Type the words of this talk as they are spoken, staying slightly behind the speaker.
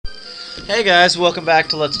Hey guys, welcome back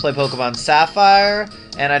to Let's Play Pokemon Sapphire,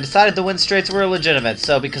 and I decided the win streaks were legitimate,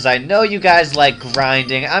 so because I know you guys like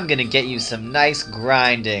grinding, I'm gonna get you some nice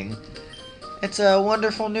grinding. It's a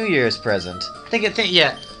wonderful New Year's present. Think of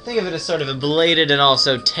it as sort of a belated and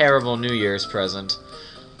also terrible New Year's present.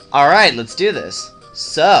 Alright, let's do this.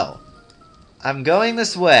 So, I'm going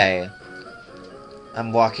this way.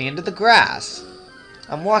 I'm walking into the grass.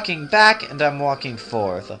 I'm walking back and I'm walking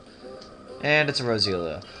forth. And it's a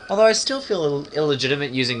Roselia. Although I still feel illegitimate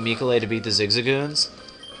using Mikolay to beat the Zigzagoons.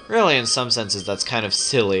 Really, in some senses, that's kind of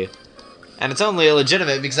silly. And it's only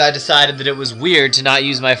illegitimate because I decided that it was weird to not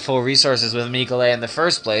use my full resources with Mikolay in the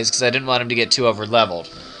first place because I didn't want him to get too over-leveled.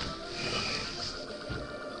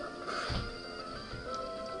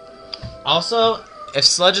 Also, if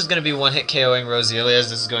Sludge is going to be one-hit KOing Roselias,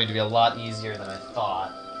 this is going to be a lot easier than I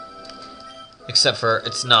thought. Except for,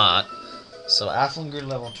 it's not. So, Afflin grew to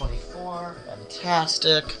level 24.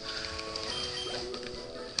 Fantastic.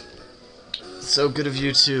 So good of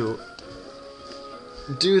you to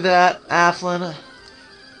do that, Afflin.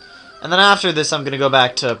 And then after this, I'm going to go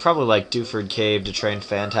back to probably, like, Dewford Cave to train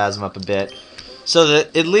Phantasm up a bit. So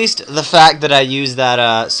that at least the fact that I use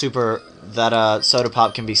that, Soda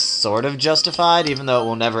Pop can be sort of justified, even though it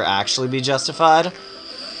will never actually be justified.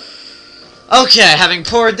 Okay, having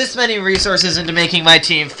poured this many resources into making my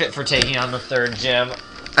team fit for taking on the third gym,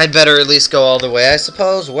 I'd better at least go all the way, I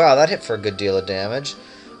suppose. Wow, that hit for a good deal of damage.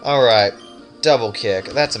 Alright, double kick.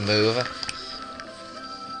 That's a move.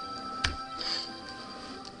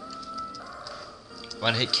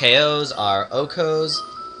 One-hit KOs are Okos.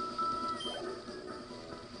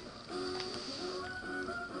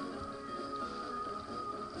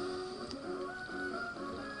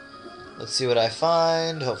 Let's see what I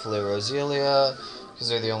find. Hopefully a Roselia, because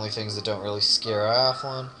they're the only things that don't really scare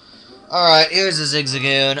Afflin. Alright, here's a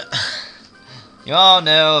Zigzagoon. You all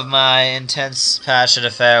know of my intense, passionate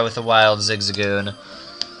affair with the wild Zigzagoon.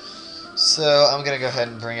 So, I'm gonna go ahead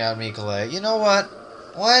and bring out Mikolay. You know what?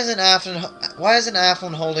 Why isn't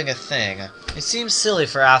Afflin holding a thing? It seems silly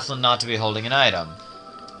for Afflin not to be holding an item.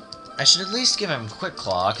 I should at least give him Quick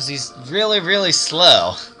Claw, because he's really, really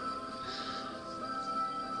slow.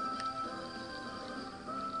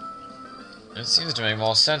 It seems to make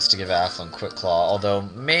more sense to give Afflin Quick Claw, although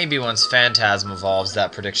maybe once Phantasm evolves,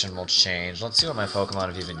 that prediction will change. Let's see what my Pokemon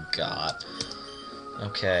have even got.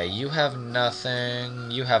 Okay, you have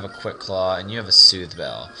nothing, you have a Quick Claw, and you have a Soothe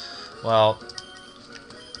Bell. Well,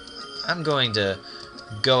 I'm going to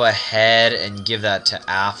go ahead and give that to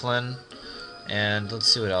Afflin, and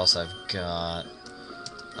let's see what else I've got.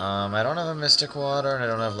 I don't have a Mystic Water, and I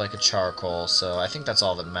don't have, like, a Charcoal, so I think that's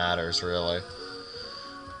all that matters, really.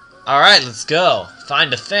 Alright, let's go.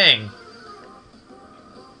 Find a thing.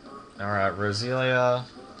 Alright, Roselia.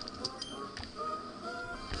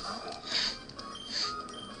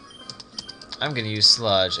 I'm gonna use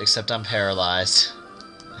Sludge, except I'm paralyzed.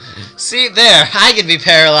 See, there! I can be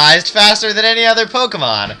paralyzed faster than any other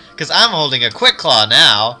Pokemon, because I'm holding a Quick Claw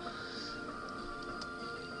now.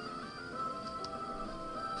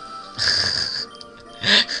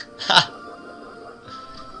 Ha!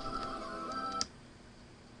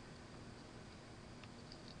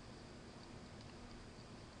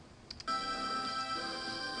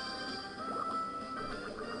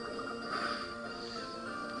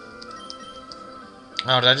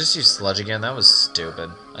 Oh, did I just use Sludge again? That was stupid.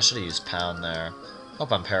 I should have used Pound there.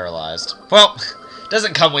 Hope I'm paralyzed. Well,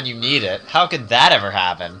 doesn't come when you need it. How could that ever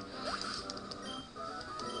happen?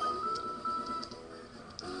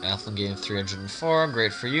 Afflin gained 304.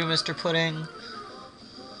 Great for you, Mr. Pudding.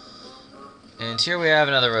 And here we have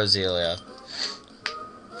another Roselia.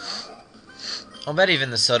 I'll bet even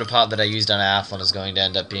the Soda Pop that I used on Afflin is going to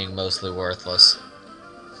end up being mostly worthless.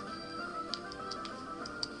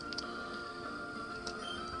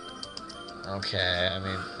 Okay, I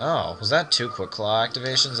mean... Oh, was that 2 Quick Claw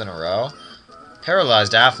activations in a row?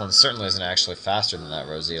 Paralyzed Afflin certainly isn't actually faster than that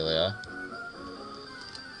Roselia.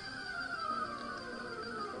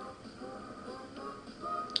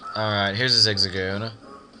 Alright, here's a Zigzagoon.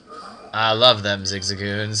 I love them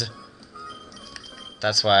Zigzagoons.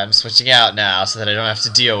 That's why I'm switching out now, so that I don't have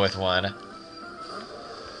to deal with one.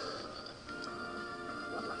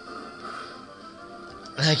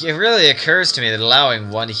 Like, it really occurs to me that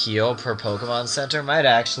allowing 1 heal per Pokemon Center might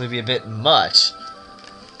actually be a bit much.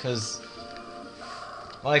 Because,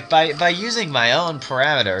 like, by using my own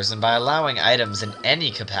parameters and by allowing items in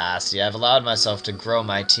any capacity, I've allowed myself to grow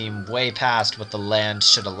my team way past what the land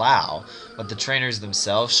should allow, what the trainers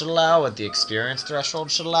themselves should allow, what the experience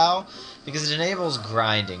threshold should allow, because it enables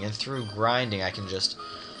grinding, and through grinding I can just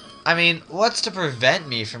I mean, what's to prevent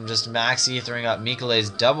me from just max ethering up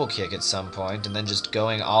Mikule's double kick at some point and then just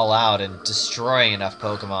going all out and destroying enough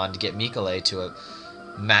Pokemon to get Mikule to a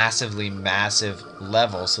massively massive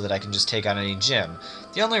level so that I can just take on any gym.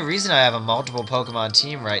 The only reason I have a multiple Pokemon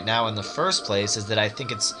team right now in the first place is that I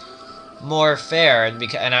think it's more fair and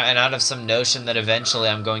out of some notion that eventually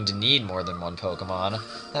I'm going to need more than one Pokemon.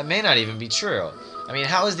 That may not even be true. I mean,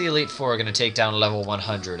 how is the Elite Four going to take down level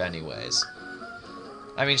 100 anyways?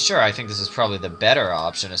 I mean, sure, I think this is probably the better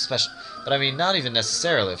option, especially, but I mean, not even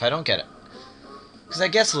necessarily if I don't get it. Because I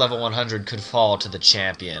guess level 100 could fall to the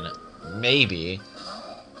champion. Maybe.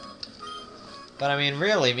 But I mean,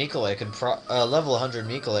 really, Mikule could level 100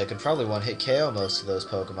 Mikule could probably one-hit KO most of those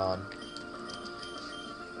Pokemon.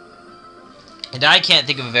 And I can't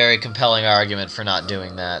think of a very compelling argument for not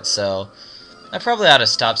doing that, so I probably ought to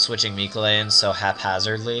stop switching Mikule in so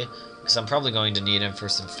haphazardly, because I'm probably going to need him for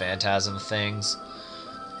some Phantasm things.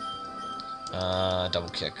 Double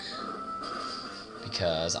kick.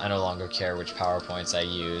 Because I no longer care which power points I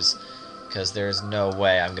use, because there's no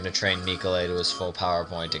way I'm going to train Mikule to his full power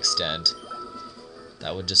point extent.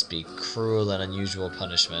 That would just be cruel and unusual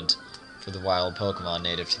punishment for the wild Pokemon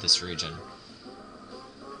native to this region.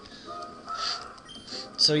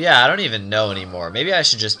 So yeah, I don't even know anymore. Maybe I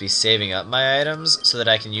should just be saving up my items so that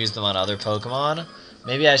I can use them on other Pokemon.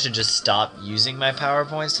 Maybe I should just stop using my power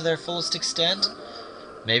points to their fullest extent.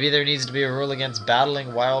 Maybe there needs to be a rule against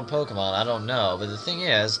battling wild Pokemon. I don't know. But the thing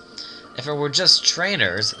is, if it were just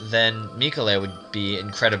trainers, then Mikule would be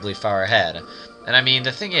incredibly far ahead. And I mean,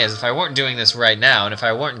 the thing is, if I weren't doing this right now, and if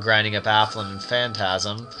I weren't grinding up Afflin and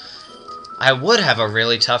Phantasm, I would have a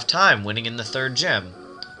really tough time winning in the third gym.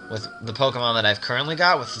 With the Pokemon that I've currently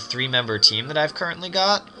got, with the 3-member team that I've currently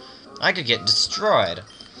got, I could get destroyed.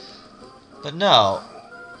 But no,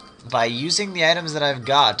 by using the items that I've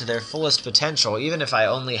got to their fullest potential, even if I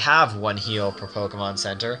only have 1 heal per Pokemon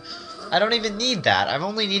Center, I don't even need that. I've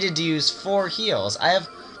only needed to use 4 heals. I have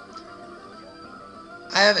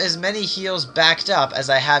as many heals backed up as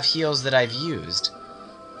I have heals that I've used.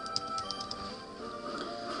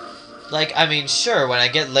 Like, I mean, sure, when I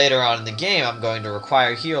get later on in the game, I'm going to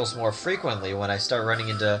require heals more frequently when I start running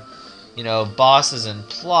into, you know, bosses and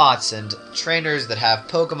plots and trainers that have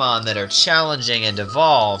Pokemon that are challenging and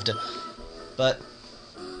evolved. But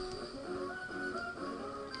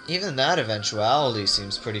even that eventuality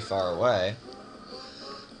seems pretty far away.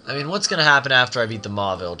 I mean, what's going to happen after I beat the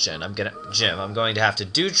Mauville gym? I'm going to have to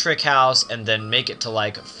do Trick House and then make it to,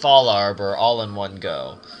 like, Fall Arbor all in one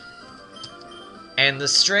go. And the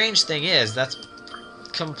strange thing is, that's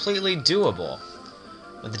completely doable.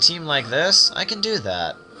 With a team like this, I can do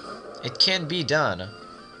that. It can be done.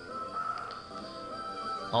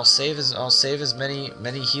 I'll save as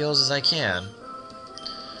many heals as I can.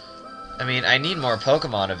 I mean, I need more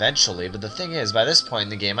Pokemon eventually, but the thing is, by this point in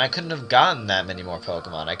the game, I couldn't have gotten that many more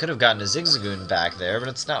Pokemon. I could have gotten a Zigzagoon back there, but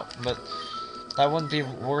it's not. But that wouldn't be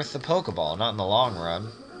worth the Pokeball, not in the long run.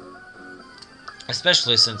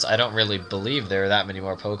 Especially since I don't really believe there are that many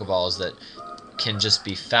more Pokeballs that can just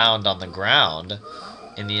be found on the ground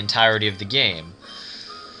in the entirety of the game.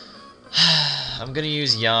 I'm gonna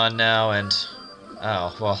use Yawn now, and...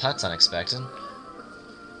 oh, well, that's unexpected.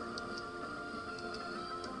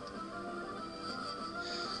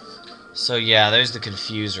 So yeah, there's the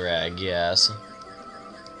Confuser Egg, yes.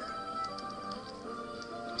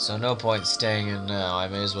 So no point staying in now, I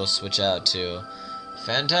may as well switch out to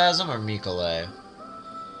Phantasm or Mikule?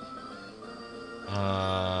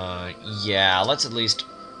 Yeah, let's at least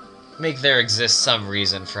make there exist some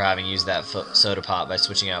reason for having used that Soda Pop by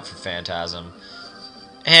switching out for Phantasm.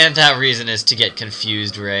 And that reason is to get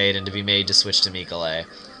Confused Raid and to be made to switch to Mikule.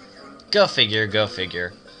 Go figure, go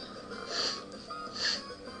figure.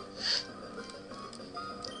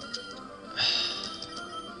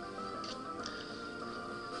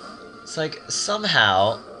 It's like,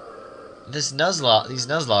 somehow, these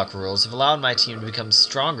Nuzlocke rules have allowed my team to become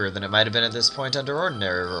stronger than it might have been at this point under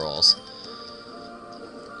ordinary rules.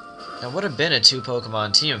 It would have been a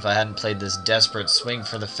 2-Pokemon team if I hadn't played this desperate swing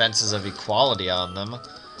for the fences of equality on them.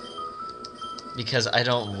 Because I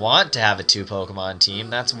don't want to have a 2-Pokemon team.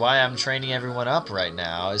 That's why I'm training everyone up right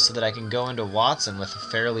now, is so that I can go into Watson with a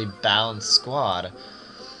fairly balanced squad.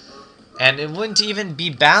 And it wouldn't even be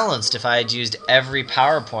balanced if I had used every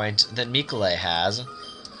power point that Mikule has.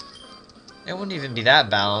 It wouldn't even be that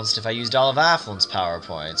balanced if I used all of Afflin's power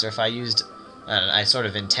points, or if I used... and I sort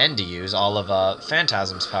of intend to use all of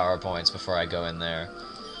Phantasm's power points before I go in there.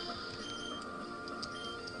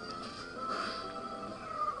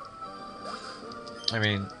 I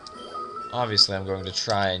mean, obviously I'm going to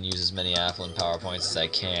try and use as many Afflin power points as I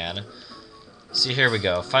can. See, here we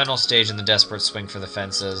go. Final stage in the desperate swing for the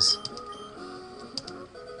fences.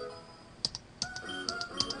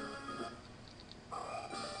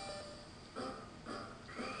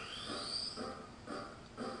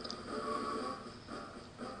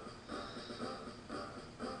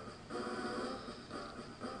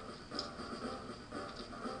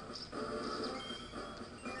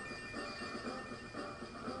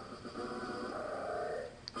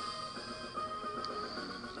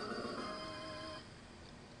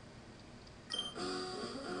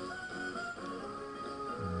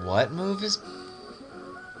 What move is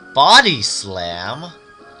Body Slam?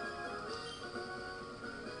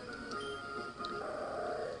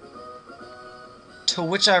 To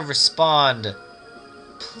which I respond,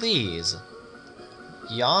 please.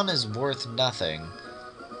 Yawn is worth nothing.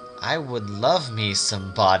 I would love me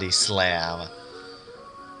some Body Slam.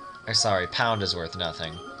 Or sorry, Pound is worth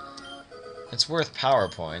nothing. It's worth power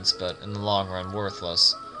points, but in the long run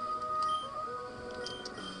worthless.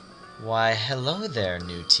 Why, hello there,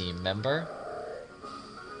 new team member.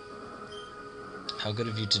 How good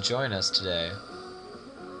of you to join us today.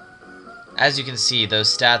 As you can see,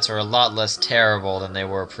 those stats are a lot less terrible than they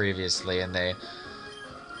were previously, and they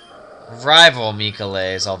rival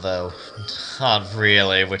Mikale's, although not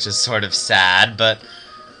really, which is sort of sad, but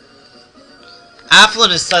Afflin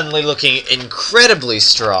is suddenly looking incredibly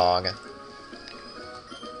strong,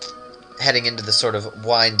 heading into the sort of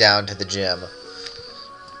wind down to the gym.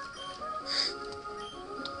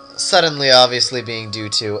 Suddenly, obviously, being due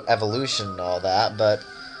to evolution and all that, but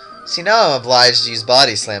see, now I'm obliged to use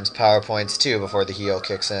Body Slam's power points too before the heal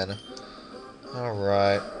kicks in.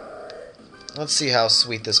 Alright. Let's see how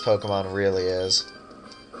sweet this Pokemon really is.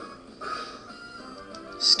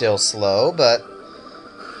 Still slow, but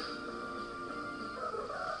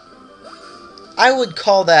I would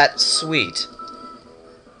call that sweet.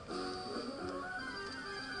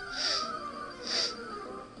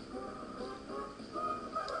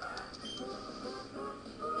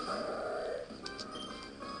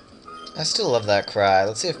 I still love that cry.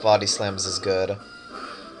 Let's see if Body Slam's is good.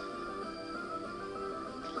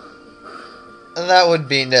 And that would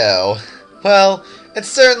be no. Well, it's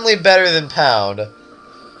certainly better than Pound. And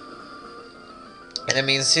I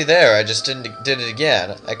mean, see there, I just did it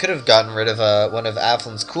again. I could have gotten rid of one of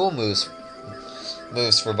Afflin's cool moves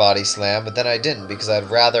for Body Slam, but then I didn't because I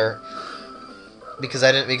didn't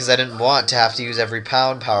want to have to use every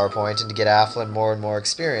Pound power point and to get Afflin more and more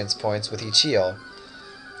experience points with each heal.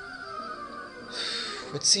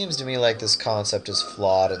 It seems to me like this concept is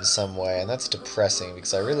flawed in some way, and that's depressing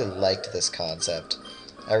because I really liked this concept.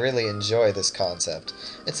 I really enjoy this concept.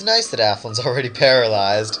 It's nice that Afflin's already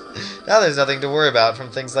paralyzed. Now there's nothing to worry about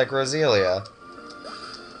from things like Roselia.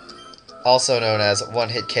 Also known as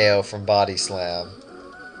one-hit KO from Body Slam.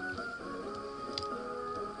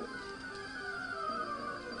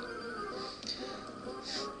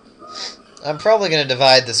 I'm probably going to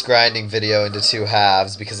divide this grinding video into two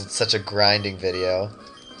halves because it's such a grinding video.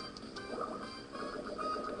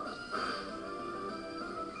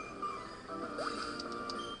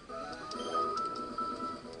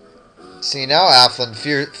 See, now Afflin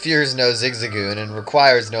fears no Zigzagoon and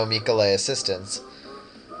requires no Mikale assistance.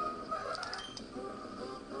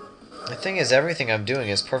 The thing is, everything I'm doing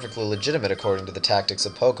is perfectly legitimate according to the tactics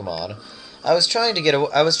of Pokemon. I was trying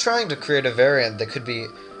to create a variant that could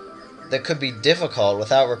be difficult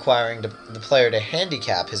without requiring the player to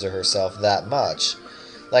handicap his or herself that much.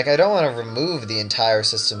 Like, I don't want to remove the entire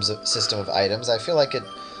system of items. I feel like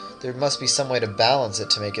there must be some way to balance it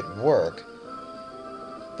to make it work.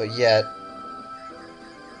 But yet,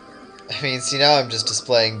 I mean, see, now I'm just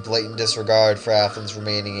displaying blatant disregard for Afflin's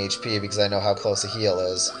remaining HP because I know how close a heal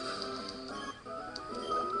is.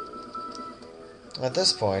 At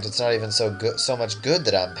this point, it's not even so much good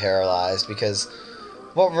that I'm paralyzed because,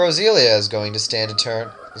 well, Roselia is going to stand a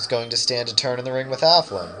turn in the ring with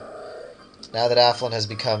Afflin. Now that Afflin has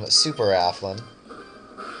become Super Afflin.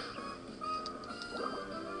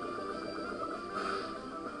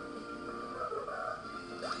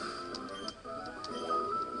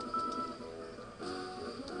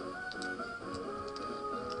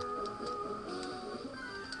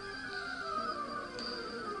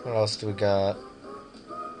 What else do we got?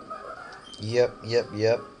 Yep.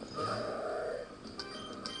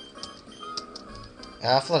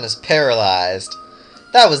 Afflin is paralyzed.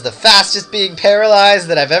 That was the fastest being paralyzed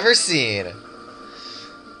that I've ever seen.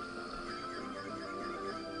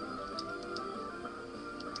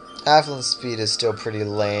 Afflin's speed is still pretty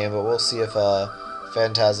lame, but we'll see if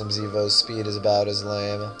Phantasm Zevo's speed is about as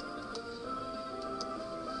lame.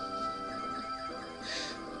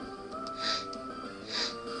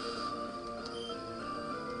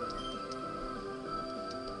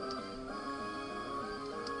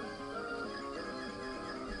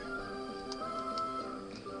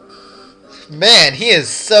 Man, he is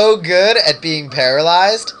so good at being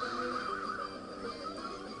paralyzed.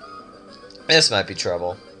 This might be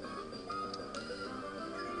trouble.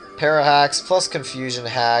 Para hacks plus confusion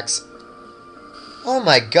hacks. Oh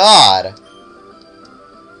my god.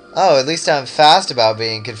 Oh, at least I'm fast about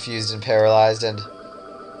being confused and paralyzed and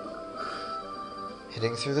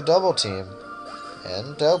hitting through the double team.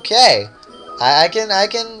 And okay. I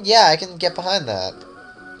can get behind that.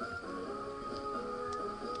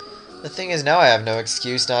 The thing is, now I have no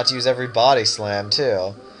excuse not to use every body slam,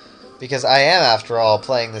 too. Because I am, after all,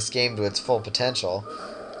 playing this game to its full potential.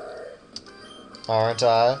 Aren't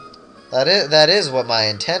I? That is what my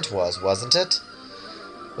intent was, wasn't it?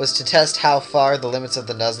 Was to test how far the limits of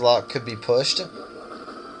the Nuzlocke could be pushed.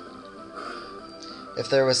 If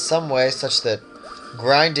there was some way such that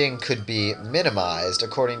grinding could be minimized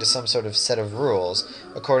according to some sort of set of rules,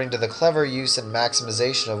 according to the clever use and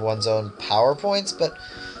maximization of one's own power points, but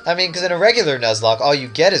I mean, because in a regular Nuzlocke, all you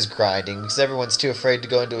get is grinding, because everyone's too afraid to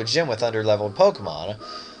go into a gym with under-leveled Pokemon.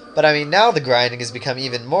 But I mean, now the grinding has become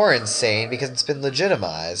even more insane because it's been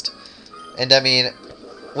legitimized. And I mean,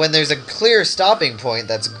 when there's a clear stopping point,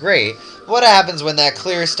 that's great. What happens when that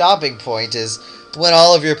clear stopping point is when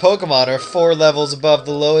all of your Pokemon are 4 levels above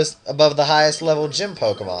the highest level gym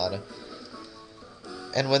Pokemon?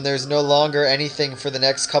 And when there's no longer anything for the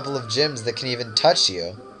next couple of gyms that can even touch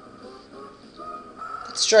you?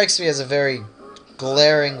 It strikes me as a very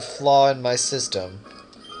glaring flaw in my system.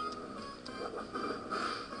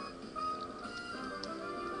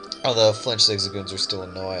 Although flinch Zigzagoons are still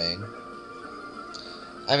annoying.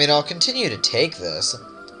 I mean, I'll continue to take this.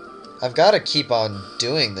 I've got to keep on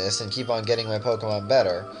doing this and keep on getting my Pokemon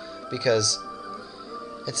better. Because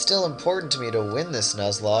it's still important to me to win this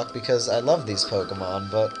Nuzlocke because I love these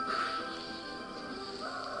Pokemon, but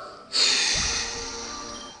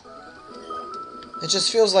it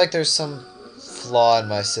just feels like there's some flaw in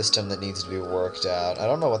my system that needs to be worked out. I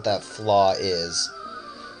don't know what that flaw is.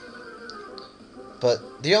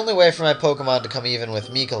 But the only way for my Pokemon to come even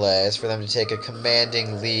with Mikale is for them to take a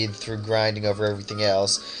commanding lead through grinding over everything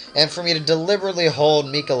else, and for me to deliberately hold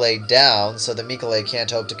Mikale down so that Mikale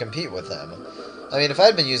can't hope to compete with them. I mean, if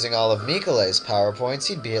I'd been using all of Mikale's power points,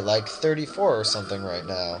 he'd be at like 34 or something right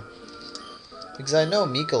now. Because I know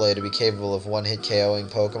Mikale to be capable of one-hit KOing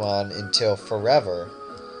Pokemon until forever.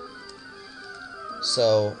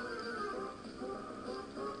 So,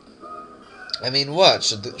 I mean, what?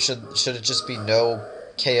 Should it just be no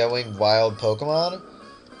KOing wild Pokemon?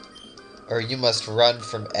 Or you must run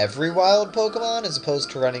from every wild Pokemon as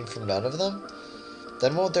opposed to running from none of them?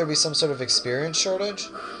 Then won't there be some sort of experience shortage?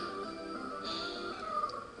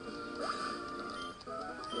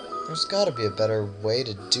 There's gotta be a better way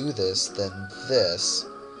to do this than this.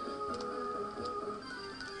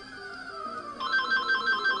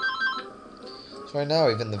 So right now,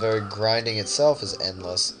 even the very grinding itself is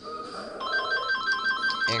endless.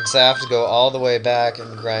 And because I have to go all the way back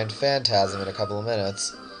and grind Phantasm in a couple of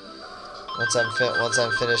minutes. Once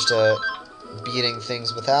I'm finished beating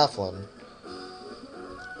things with Afflin.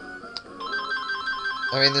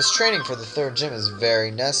 I mean, this training for the 3rd gym is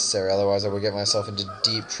very necessary, otherwise I would get myself into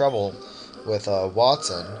deep trouble with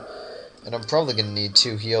Watson. And I'm probably going to need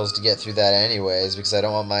 2 heals to get through that anyways, because I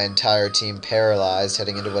don't want my entire team paralyzed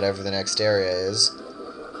heading into whatever the next area is.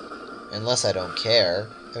 Unless I don't care.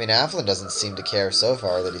 I mean, Afflin doesn't seem to care so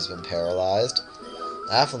far that he's been paralyzed.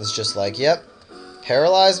 Afflin's just like, yep,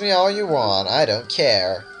 paralyze me all you want, I don't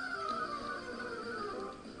care.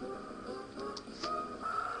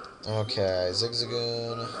 Okay,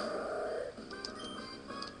 Zigzagoon.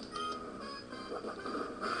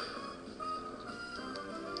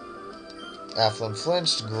 Afflin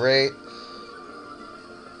flinched, great.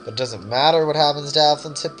 But it doesn't matter what happens to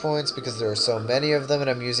Afflin's hit points because there are so many of them and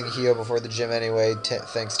I'm using Heal before the gym anyway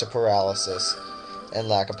thanks to paralysis and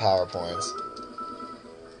lack of power points.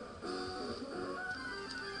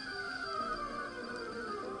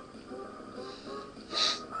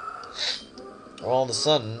 All of a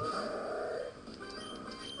sudden,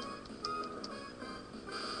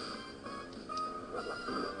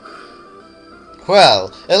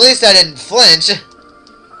 well, at least I didn't flinch.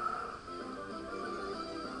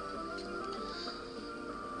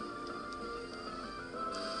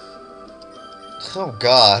 Oh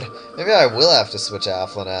god, maybe I will have to switch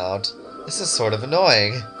Afflin out. This is sort of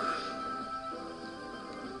annoying.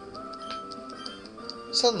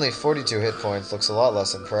 Suddenly 42 hit points looks a lot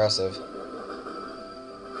less impressive.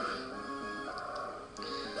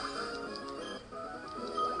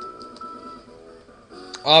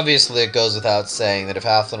 Obviously, it goes without saying that if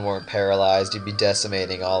Afflin weren't paralyzed, he'd be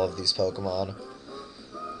decimating all of these Pokemon.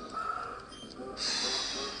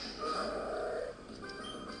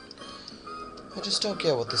 I just don't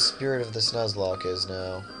get what the spirit of this Nuzlocke is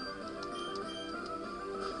now.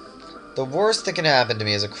 The worst that can happen to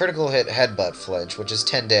me is a critical hit headbutt flinch, which is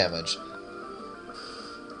 10 damage.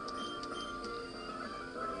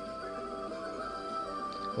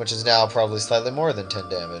 Which is now probably slightly more than 10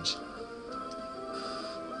 damage.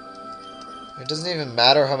 It doesn't even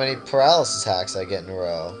matter how many paralysis hacks I get in a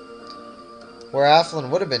row. Where Athlon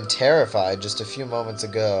would have been terrified just a few moments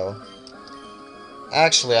ago.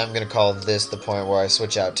 Actually, I'm going to call this the point where I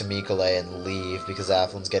switch out to Mikale and leave, because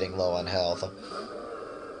Athlon's getting low on health.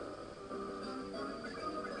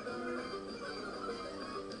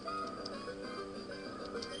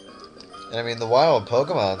 And I mean, the wild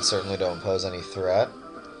Pokemon certainly don't pose any threat.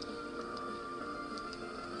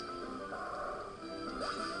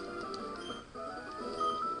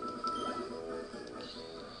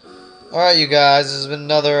 Alright, you guys, this has been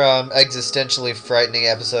another existentially frightening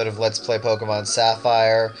episode of Let's Play Pokemon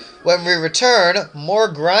Sapphire. When we return, more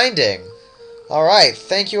grinding. Alright,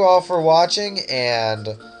 thank you all for watching,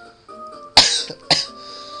 and...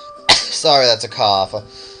 Sorry, that's a cough.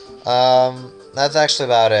 That's actually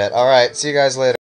about it. Alright, see you guys later.